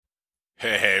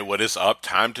Hey, what is up?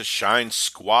 Time to Shine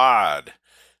Squad.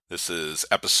 This is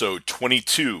episode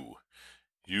 22.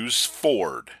 Use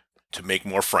Ford to make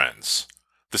more friends.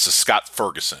 This is Scott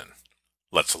Ferguson.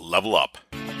 Let's level up.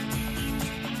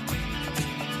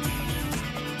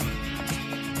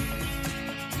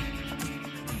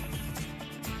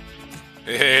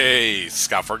 Hey,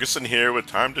 Scott Ferguson here with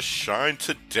Time to Shine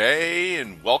today,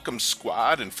 and welcome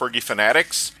Squad and Fergie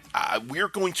Fanatics. We're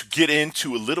going to get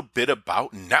into a little bit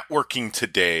about networking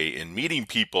today and meeting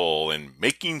people and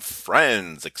making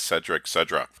friends, etc.,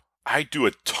 etc. I do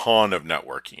a ton of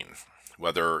networking,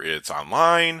 whether it's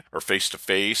online or face to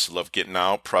face. Love getting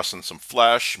out, pressing some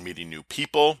flesh, meeting new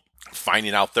people,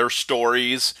 finding out their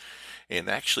stories, and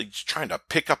actually just trying to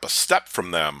pick up a step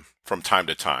from them from time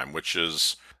to time, which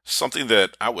is something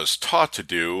that I was taught to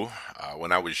do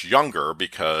when I was younger,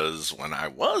 because when I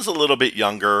was a little bit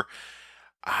younger,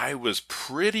 I was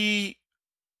pretty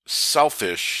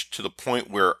selfish to the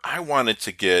point where I wanted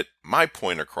to get my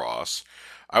point across.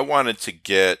 I wanted to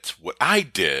get what I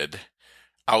did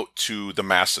out to the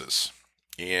masses.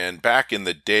 And back in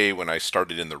the day when I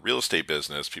started in the real estate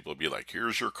business, people would be like,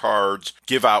 here's your cards,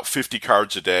 give out 50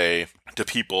 cards a day to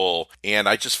people. And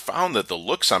I just found that the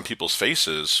looks on people's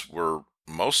faces were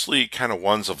mostly kind of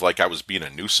ones of like I was being a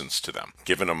nuisance to them,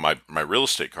 giving them my real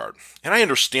estate card. And I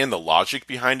understand the logic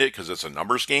behind it because it's a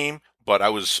numbers game, but I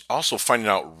was also finding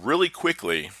out really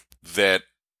quickly that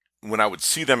when I would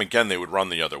see them again, they would run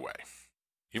the other way.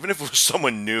 Even if it was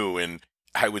someone new and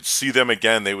I would see them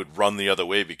again, they would run the other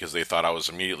way because they thought I was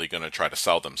immediately going to try to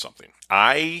sell them something.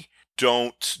 I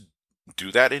don't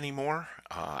do that anymore.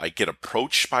 I get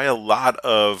approached by a lot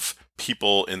of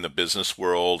people in the business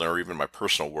world or even my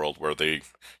personal world where they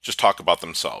just talk about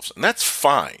themselves, and that's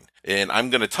fine. And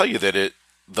I'm going to tell you that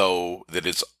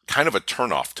it's kind of a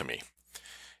turnoff to me.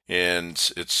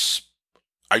 And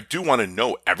I do want to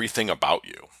know everything about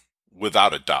you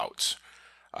without a doubt.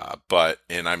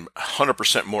 And I'm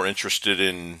 100% more interested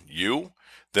in you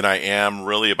than I am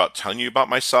really about telling you about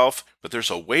myself. But there's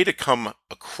a way to come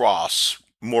across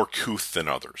more couth than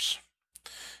others,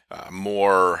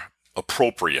 more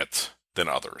appropriate than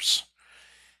others.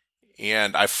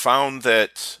 And I found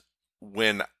that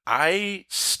when I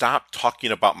stopped talking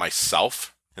about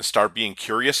myself and start being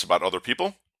curious about other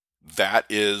people, that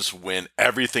is when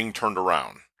everything turned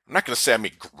around. I'm not going to say I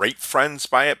made great friends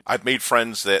by it. I've made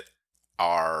friends that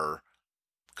are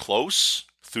close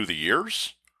through the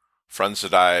years, friends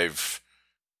that I've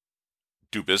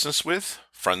do business with,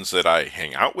 friends that I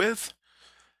hang out with.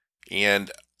 And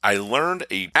I learned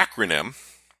a acronym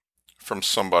from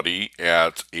somebody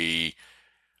at a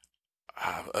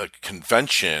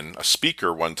convention, a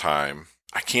speaker one time.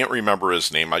 I can't remember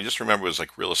his name. I just remember it was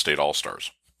like Real Estate All Stars.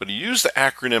 But he used the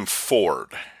acronym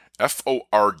FORD,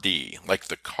 F-O-R-D, like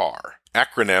the car.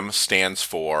 Acronym stands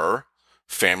for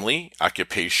Family,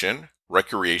 Occupation,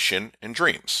 Recreation, and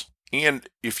Dreams. And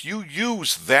if you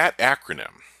use that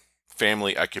acronym,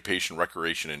 Family, Occupation,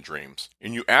 Recreation, and Dreams,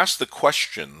 and you ask the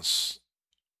questions,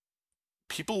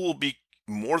 people will be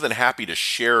more than happy to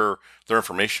share their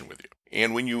information with you.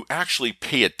 And when you actually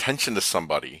pay attention to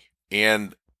somebody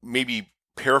and maybe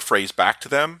paraphrase back to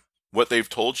them what they've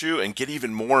told you and get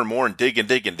even more and more and dig and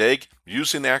dig and dig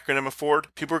using the acronym FORD,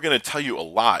 people are going to tell you a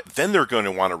lot. Then they're going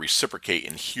to want to reciprocate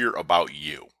and hear about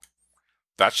you.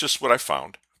 That's just what I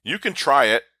found. You can try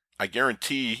it. I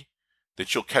guarantee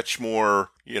that you'll catch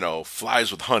more,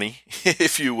 flies with honey,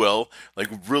 if you will, like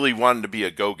really wanting to be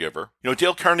a go-giver.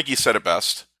 Dale Carnegie said it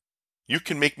best. You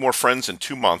can make more friends in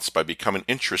 2 months by becoming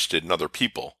interested in other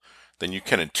people than you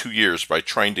can in 2 years by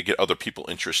trying to get other people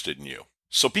interested in you.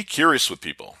 So be curious with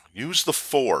people. Use the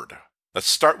FORD. Let's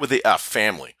start with the F,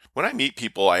 family. When I meet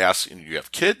people, I ask, do you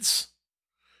have kids?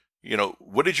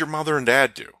 What did your mother and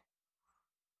dad do?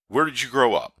 Where did you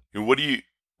grow up? What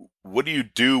do you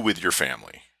do with your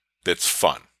family that's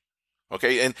fun?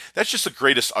 Okay, and that's just the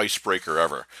greatest icebreaker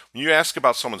ever. When you ask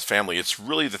about someone's family, it's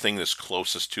really the thing that's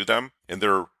closest to them, and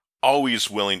they're always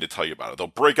willing to tell you about it. They'll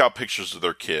break out pictures of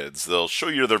their kids. They'll show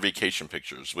you their vacation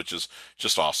pictures, which is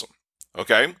just awesome.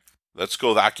 Okay, let's go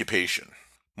with occupation.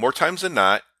 More times than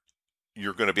not,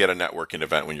 you're going to be at a networking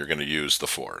event when you're going to use the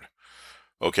FORD.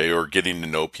 Okay, or getting to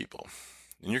know people.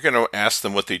 And you're going to ask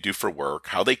them what they do for work,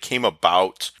 how they came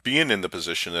about being in the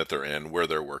position that they're in, where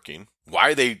they're working,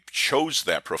 why they chose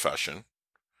that profession.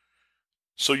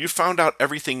 So you found out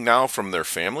everything now from their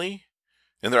family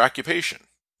and their occupation.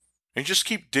 And just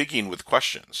keep digging with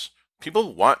questions.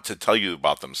 People want to tell you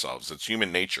about themselves. It's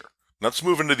human nature. Let's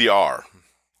move into the R.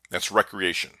 That's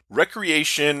recreation.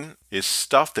 Recreation is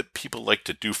stuff that people like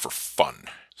to do for fun,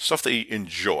 stuff they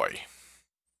enjoy.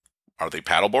 Are they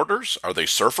paddleboarders? Are they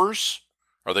surfers?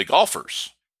 Are they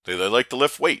golfers? Do they like to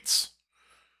lift weights?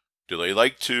 Do they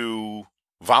like to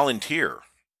volunteer?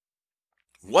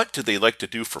 What do they like to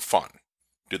do for fun?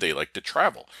 Do they like to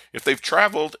travel? If they've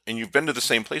traveled and you've been to the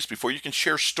same place before, you can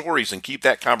share stories and keep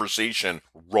that conversation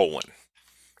rolling,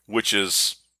 which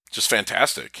is just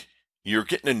fantastic. You're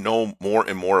getting to know more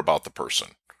and more about the person.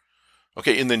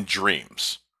 Okay, and then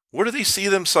dreams. Where do they see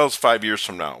themselves 5 years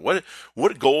from now?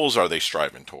 What goals are they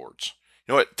striving towards?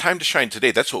 You know what? Time to shine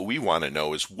today. That's what we want to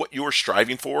know, is what you're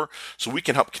striving for, so we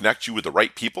can help connect you with the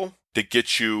right people to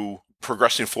get you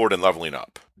progressing forward and leveling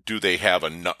up. Do they have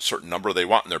a certain number they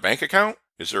want in their bank account?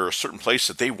 Is there a certain place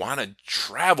that they want to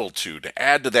travel to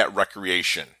add to that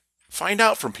recreation? Find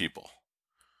out from people.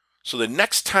 So the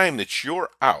next time that you're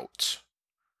out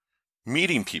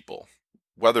meeting people,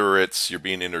 whether it's you're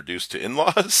being introduced to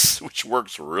in-laws, which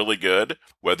works really good,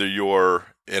 whether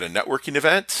you're at a networking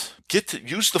event, get to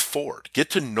use the Ford, get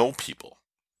to know people.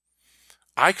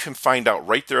 I can find out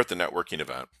right there at the networking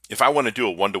event if I want to do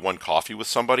a one-to-one coffee with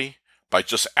somebody by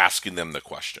just asking them the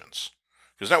questions.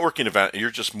 Because networking event, you're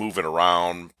just moving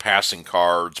around, passing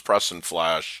cards, pressing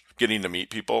flash, getting to meet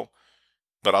people.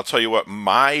 But I'll tell you what,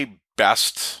 my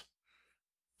best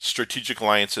strategic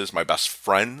alliances, my best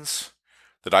friends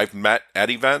that I've met at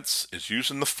events is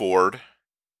using the Ford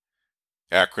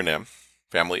acronym,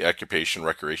 Family, Occupation,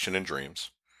 Recreation, and Dreams,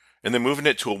 and then moving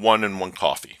it to a one-on-one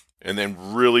coffee, and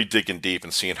then really digging deep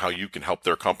and seeing how you can help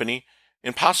their company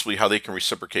and possibly how they can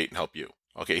reciprocate and help you.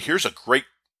 Okay, here's a great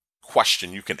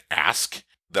question you can ask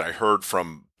that I heard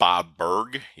from Bob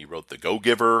Burg. He wrote The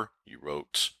Go-Giver. He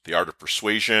wrote The Art of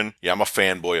Persuasion. Yeah, I'm a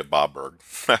fanboy of Bob Burg.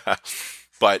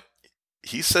 But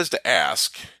he says to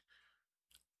ask,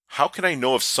 how can I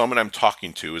know if someone I'm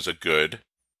talking to is a good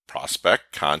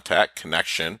prospect, contact,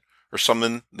 connection, or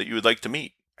someone that you would like to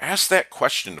meet? Ask that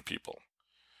question to people.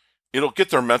 It'll get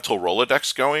their mental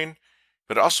Rolodex going,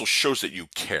 but it also shows that you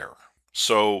care.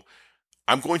 So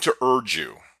I'm going to urge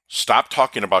you, stop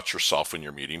talking about yourself when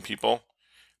you're meeting people.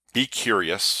 Be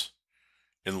curious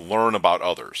and learn about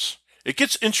others. It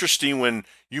gets interesting when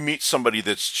you meet somebody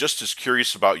that's just as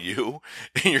curious about you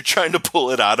and you're trying to pull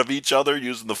it out of each other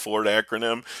using the Ford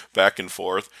acronym back and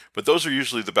forth. But those are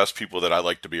usually the best people that I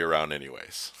like to be around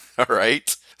anyways. All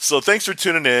right. So thanks for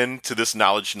tuning in to this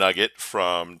knowledge nugget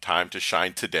from Time to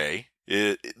Shine Today.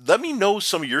 Let me know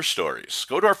some of your stories.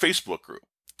 Go to our Facebook group,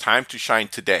 Time to Shine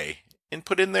Today, and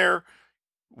put in there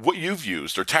what you've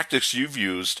used or tactics you've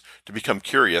used to become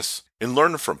curious and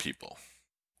learn from people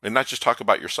and not just talk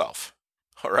about yourself.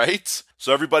 All right?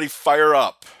 So everybody fire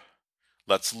up.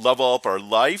 Let's level up our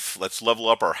life. Let's level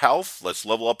up our health. Let's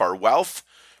level up our wealth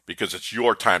because it's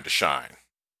your time to shine.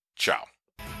 Ciao.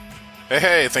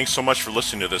 Hey, thanks so much for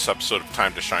listening to this episode of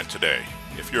Time to Shine Today.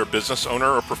 If you're a business owner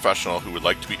or professional who would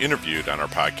like to be interviewed on our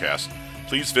podcast,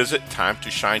 please visit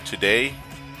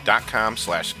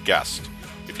timetoshinetoday.com/guest.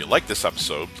 If you like this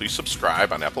episode, please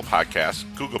subscribe on Apple Podcasts,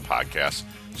 Google Podcasts,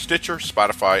 Stitcher,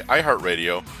 Spotify,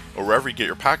 iHeartRadio, or wherever you get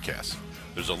your podcasts.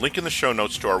 There's a link in the show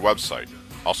notes to our website.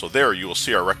 Also there, you will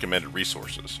see our recommended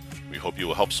resources. We hope you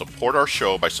will help support our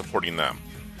show by supporting them.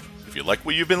 If you like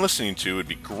what you've been listening to, it'd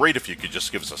be great if you could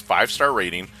just give us a 5-star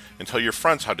rating and tell your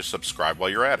friends how to subscribe while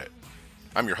you're at it.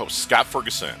 I'm your host, Scott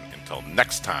Ferguson. Until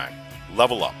next time,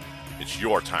 level up. It's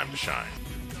your time to shine.